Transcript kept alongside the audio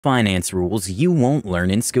Finance rules you won't learn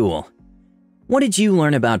in school. What did you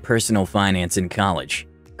learn about personal finance in college?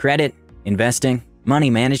 Credit, investing, money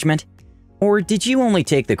management? Or did you only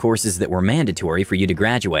take the courses that were mandatory for you to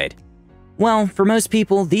graduate? Well, for most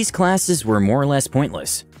people, these classes were more or less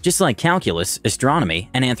pointless, just like calculus, astronomy,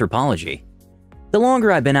 and anthropology. The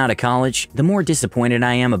longer I've been out of college, the more disappointed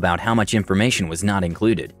I am about how much information was not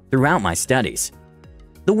included throughout my studies.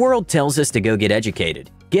 The world tells us to go get educated,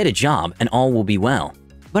 get a job, and all will be well.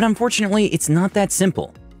 But unfortunately, it's not that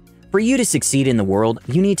simple. For you to succeed in the world,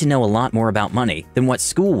 you need to know a lot more about money than what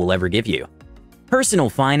school will ever give you. Personal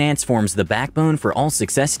finance forms the backbone for all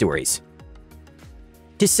success stories.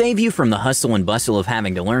 To save you from the hustle and bustle of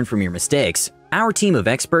having to learn from your mistakes, our team of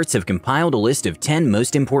experts have compiled a list of 10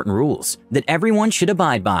 most important rules that everyone should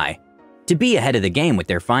abide by to be ahead of the game with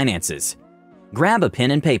their finances. Grab a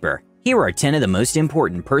pen and paper. Here are 10 of the most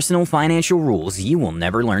important personal financial rules you will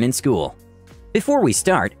never learn in school. Before we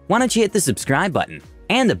start, why don't you hit the subscribe button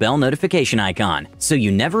and the bell notification icon so you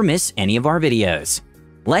never miss any of our videos.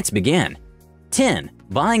 Let's begin. 10.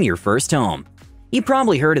 Buying your first home. You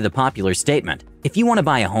probably heard of the popular statement, if you want to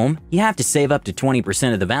buy a home, you have to save up to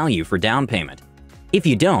 20% of the value for down payment. If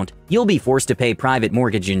you don't, you'll be forced to pay private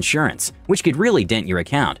mortgage insurance, which could really dent your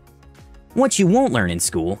account. What you won't learn in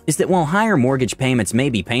school is that while higher mortgage payments may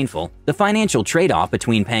be painful, the financial trade-off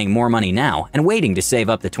between paying more money now and waiting to save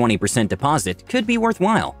up the 20% deposit could be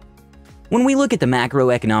worthwhile. When we look at the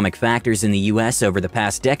macroeconomic factors in the US over the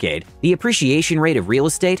past decade, the appreciation rate of real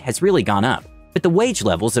estate has really gone up, but the wage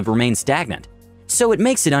levels have remained stagnant. So it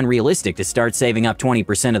makes it unrealistic to start saving up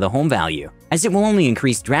 20% of the home value, as it will only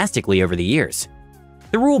increase drastically over the years.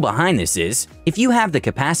 The rule behind this is, if you have the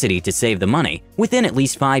capacity to save the money within at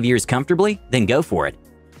least 5 years comfortably, then go for it.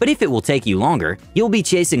 But if it will take you longer, you'll be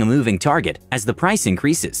chasing a moving target as the price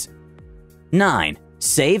increases. 9.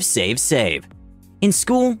 Save, save, save. In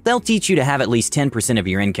school, they'll teach you to have at least 10% of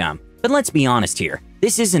your income. But let's be honest here,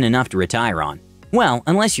 this isn't enough to retire on. Well,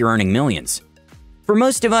 unless you're earning millions. For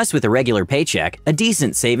most of us with a regular paycheck, a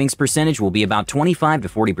decent savings percentage will be about 25 to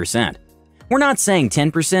 40%. We're not saying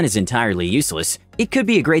 10% is entirely useless. It could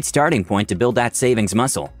be a great starting point to build that savings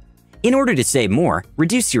muscle. In order to save more,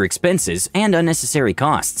 reduce your expenses and unnecessary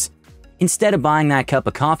costs. Instead of buying that cup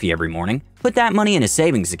of coffee every morning, put that money in a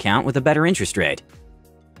savings account with a better interest rate.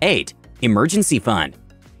 8. Emergency fund.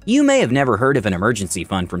 You may have never heard of an emergency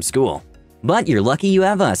fund from school, but you're lucky you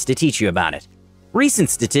have us to teach you about it. Recent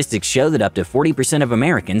statistics show that up to 40% of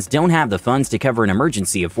Americans don't have the funds to cover an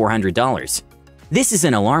emergency of $400. This is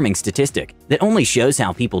an alarming statistic that only shows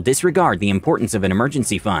how people disregard the importance of an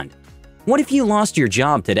emergency fund. What if you lost your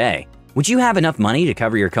job today? Would you have enough money to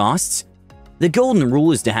cover your costs? The golden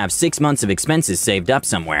rule is to have 6 months of expenses saved up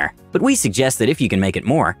somewhere, but we suggest that if you can make it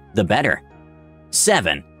more, the better.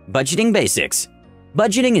 7. Budgeting basics.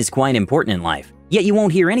 Budgeting is quite important in life, yet you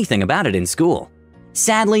won't hear anything about it in school.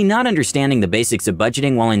 Sadly, not understanding the basics of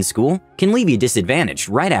budgeting while in school can leave you disadvantaged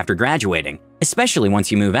right after graduating, especially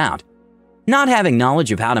once you move out. Not having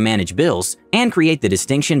knowledge of how to manage bills and create the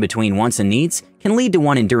distinction between wants and needs can lead to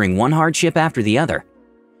one enduring one hardship after the other.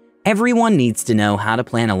 Everyone needs to know how to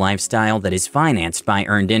plan a lifestyle that is financed by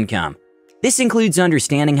earned income. This includes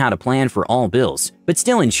understanding how to plan for all bills, but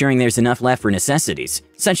still ensuring there's enough left for necessities,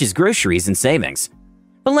 such as groceries and savings.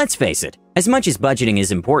 But let's face it, as much as budgeting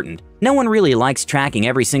is important, no one really likes tracking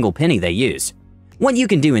every single penny they use. What you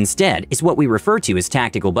can do instead is what we refer to as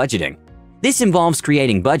tactical budgeting. This involves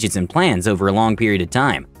creating budgets and plans over a long period of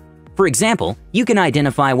time. For example, you can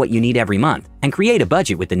identify what you need every month and create a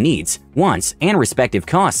budget with the needs, wants, and respective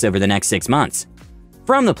costs over the next 6 months.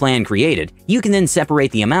 From the plan created, you can then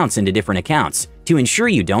separate the amounts into different accounts to ensure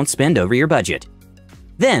you don't spend over your budget.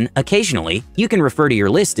 Then, occasionally, you can refer to your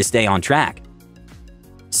list to stay on track.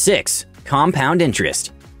 6. Compound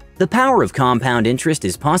interest. The power of compound interest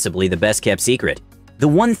is possibly the best-kept secret. The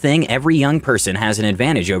one thing every young person has an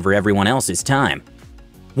advantage over everyone else is time.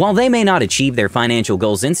 While they may not achieve their financial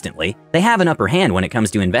goals instantly, they have an upper hand when it comes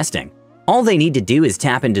to investing. All they need to do is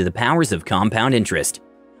tap into the powers of compound interest.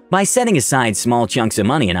 By setting aside small chunks of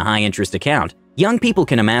money in a high-interest account, young people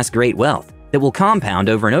can amass great wealth that will compound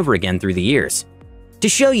over and over again through the years. To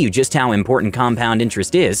show you just how important compound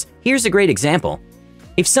interest is, here's a great example.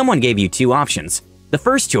 If someone gave you 2 options, the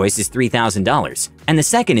first choice is $3,000, and the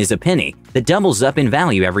second is a penny that doubles up in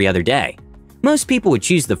value every other day. Most people would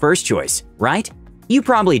choose the first choice, right? You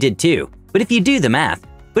probably did too, but if you do the math,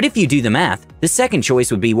 the second choice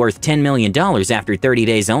would be worth $10 million after 30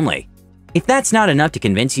 days only. If that's not enough to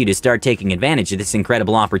convince you to start taking advantage of this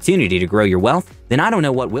incredible opportunity to grow your wealth, then I don't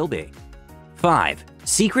know what will be. 5.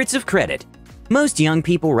 Secrets of credit. Most young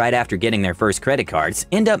people right after getting their first credit cards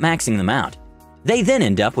end up maxing them out. They then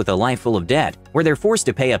end up with a life full of debt, where they're forced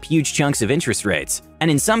to pay up huge chunks of interest rates, and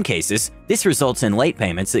in some cases, this results in late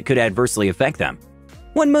payments that could adversely affect them.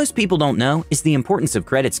 What most people don't know is the importance of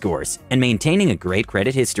credit scores and maintaining a great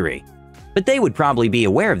credit history. But they would probably be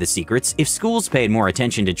aware of the secrets if schools paid more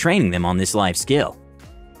attention to training them on this life skill.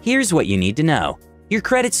 Here's what you need to know. Your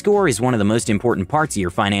credit score is one of the most important parts of your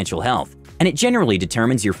financial health, and it generally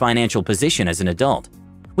determines your financial position as an adult.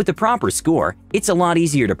 With the proper score, it's a lot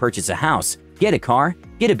easier to purchase a house, get a car,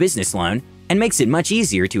 get a business loan, and makes it much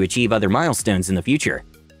easier to achieve other milestones in the future.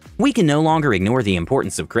 We can no longer ignore the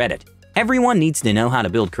importance of credit. Everyone needs to know how to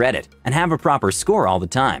build credit and have a proper score all the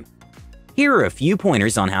time. Here are a few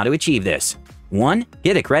pointers on how to achieve this. 1.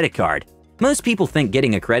 Get a credit card. Most people think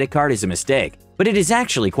getting a credit card is a mistake, but it is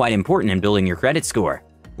actually quite important in building your credit score.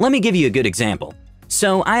 Let me give you a good example.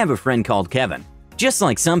 So, I have a friend called Kevin. Just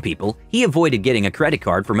like some people, he avoided getting a credit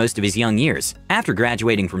card for most of his young years after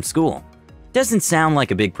graduating from school. Doesn't sound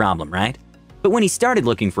like a big problem, right? But when he started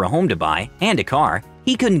looking for a home to buy and a car,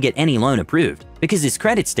 he couldn't get any loan approved because his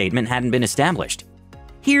credit statement hadn't been established.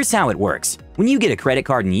 Here's how it works. When you get a credit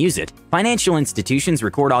card and use it, financial institutions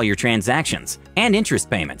record all your transactions and interest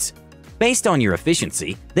payments. Based on your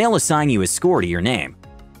efficiency, they'll assign you a score to your name.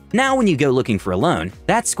 Now when you go looking for a loan,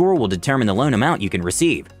 that score will determine the loan amount you can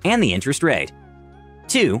receive and the interest rate.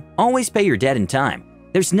 2. Always pay your debt in time.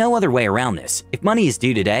 There's no other way around this. If money is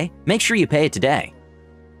due today, make sure you pay it today.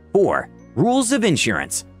 4. Rules of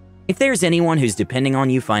insurance. If there's anyone who's depending on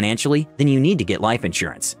you financially, then you need to get life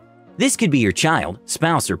insurance. This could be your child,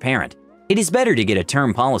 spouse, or parent. It is better to get a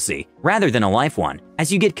term policy rather than a life one,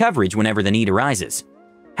 as you get coverage whenever the need arises.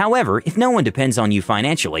 However, if no one depends on you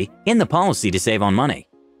financially, end the policy to save on money.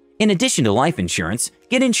 In addition to life insurance,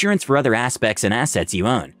 get insurance for other aspects and assets you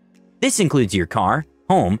own. This includes your car,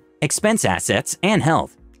 home, expense assets, and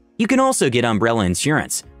health. You can also get umbrella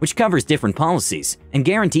insurance, which covers different policies and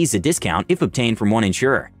guarantees a discount if obtained from one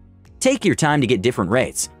insurer. Take your time to get different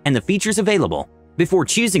rates and the features available before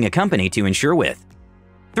choosing a company to insure with.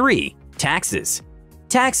 3. Taxes.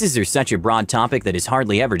 Taxes are such a broad topic that is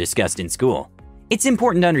hardly ever discussed in school. It's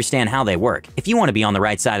important to understand how they work if you want to be on the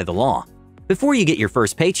right side of the law. Before you get your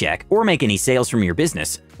first paycheck or make any sales from your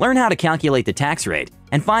business, learn how to calculate the tax rate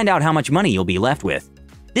and find out how much money you'll be left with.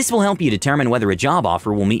 This will help you determine whether a job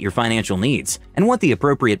offer will meet your financial needs and what the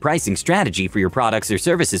appropriate pricing strategy for your products or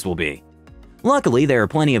services will be. Luckily, there are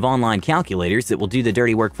plenty of online calculators that will do the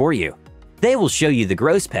dirty work for you. They will show you the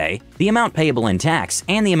gross pay, the amount payable in tax,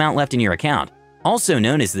 and the amount left in your account, also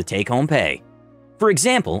known as the take-home pay. For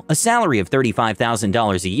example, a salary of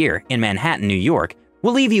 $35,000 a year in Manhattan, New York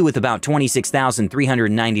will leave you with about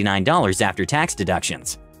 $26,399 after tax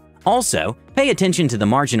deductions. Also, pay attention to the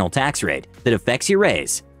marginal tax rate that affects your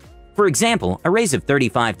raise. For example, a raise of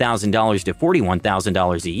 $35,000 to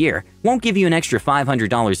 $41,000 a year won't give you an extra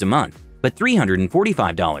 $500 a month, but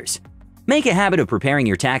 $345. Make a habit of preparing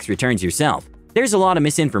your tax returns yourself. There's a lot of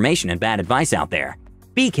misinformation and bad advice out there.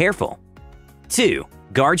 Be careful. 2.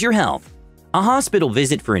 Guard your health. A hospital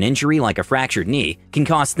visit for an injury like a fractured knee can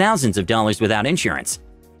cost thousands of dollars without insurance.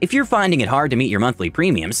 If you're finding it hard to meet your monthly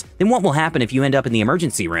premiums, then what will happen if you end up in the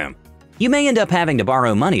emergency room? You may end up having to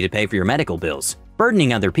borrow money to pay for your medical bills,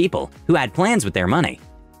 burdening other people who had plans with their money.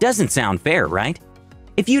 Doesn't sound fair, right?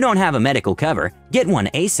 If you don't have a medical cover, get one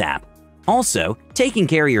ASAP. Also, taking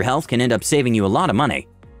care of your health can end up saving you a lot of money.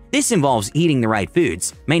 This involves eating the right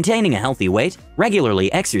foods, maintaining a healthy weight,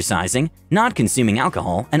 regularly exercising, not consuming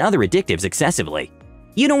alcohol and other addictives excessively.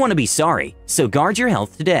 You don't want to be sorry, so guard your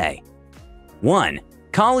health today. 1.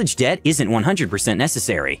 College debt isn't 100%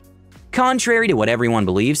 necessary. Contrary to what everyone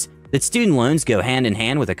believes, that student loans go hand in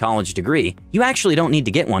hand with a college degree, you actually don't need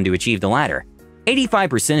to get one to achieve the latter.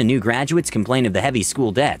 85% of new graduates complain of the heavy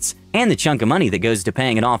school debts and the chunk of money that goes to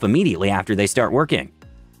paying it off immediately after they start working.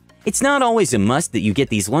 It's not always a must that you get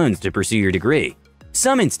these loans to pursue your degree.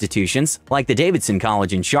 Some institutions, like the Davidson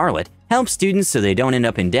College in Charlotte, help students so they don't end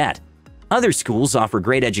up in debt. Other schools offer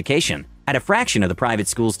great education at a fraction of the private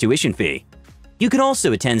school's tuition fee. You could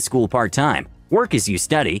also attend school part-time, work as you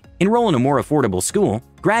study, enroll in a more affordable school,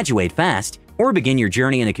 graduate fast, or begin your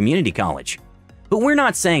journey in a community college. But we're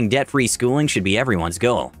not saying debt-free schooling should be everyone's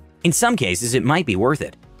goal. In some cases, it might be worth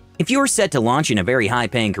it. If you're set to launch in a very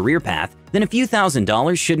high-paying career path, then a few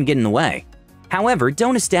 $1,000s shouldn't get in the way. However,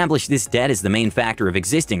 don't establish this debt as the main factor of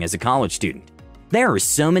existing as a college student. There are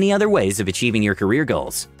so many other ways of achieving your career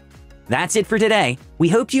goals. That's it for today. We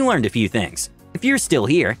hope you learned a few things. If you're still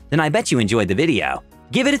here, then I bet you enjoyed the video.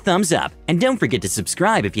 Give it a thumbs up and don't forget to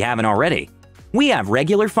subscribe if you haven't already. We have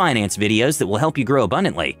regular finance videos that will help you grow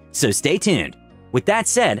abundantly, so stay tuned. With that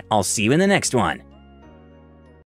said, I'll see you in the next one.